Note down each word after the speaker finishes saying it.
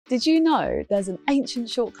Did you know there's an ancient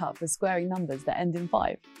shortcut for squaring numbers that end in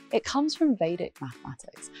 5? It comes from Vedic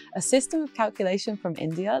mathematics, a system of calculation from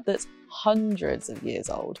India that's hundreds of years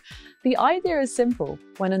old. The idea is simple.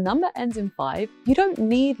 When a number ends in 5, you don't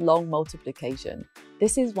need long multiplication.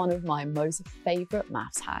 This is one of my most favorite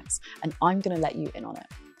maths hacks, and I'm going to let you in on it.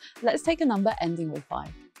 Let's take a number ending with 5,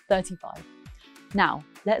 35. Now,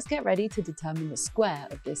 let's get ready to determine the square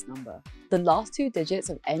of this number. The last two digits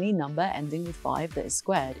of any number ending with 5 that is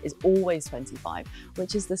squared is always 25,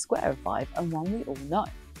 which is the square of 5 and one we all know.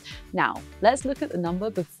 Now, let's look at the number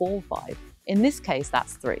before 5. In this case,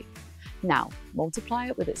 that's 3. Now, multiply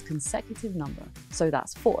it with its consecutive number, so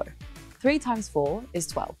that's 4. 3 times 4 is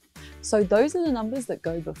 12. So those are the numbers that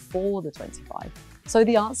go before the 25. So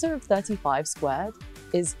the answer of 35 squared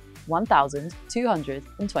is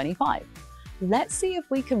 1,225. Let's see if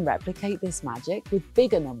we can replicate this magic with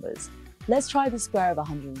bigger numbers. Let's try the square of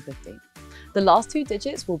 150. The last two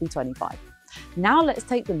digits will be 25. Now let's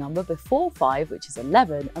take the number before 5, which is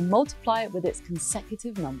 11, and multiply it with its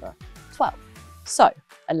consecutive number, 12. So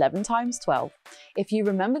 11 times 12. If you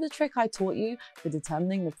remember the trick I taught you for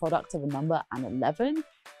determining the product of a number and 11,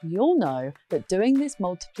 you'll know that doing this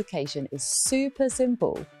multiplication is super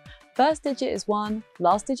simple. First digit is 1,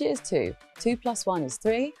 last digit is 2. 2 plus 1 is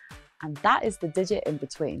 3. And that is the digit in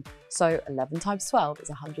between. So 11 times 12 is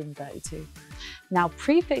 132. Now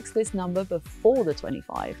prefix this number before the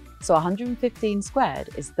 25. So 115 squared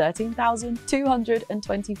is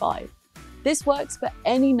 13,225. This works for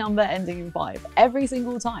any number ending in 5 every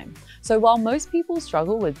single time. So while most people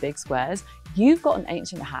struggle with big squares, you've got an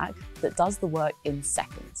ancient hack that does the work in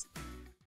seconds.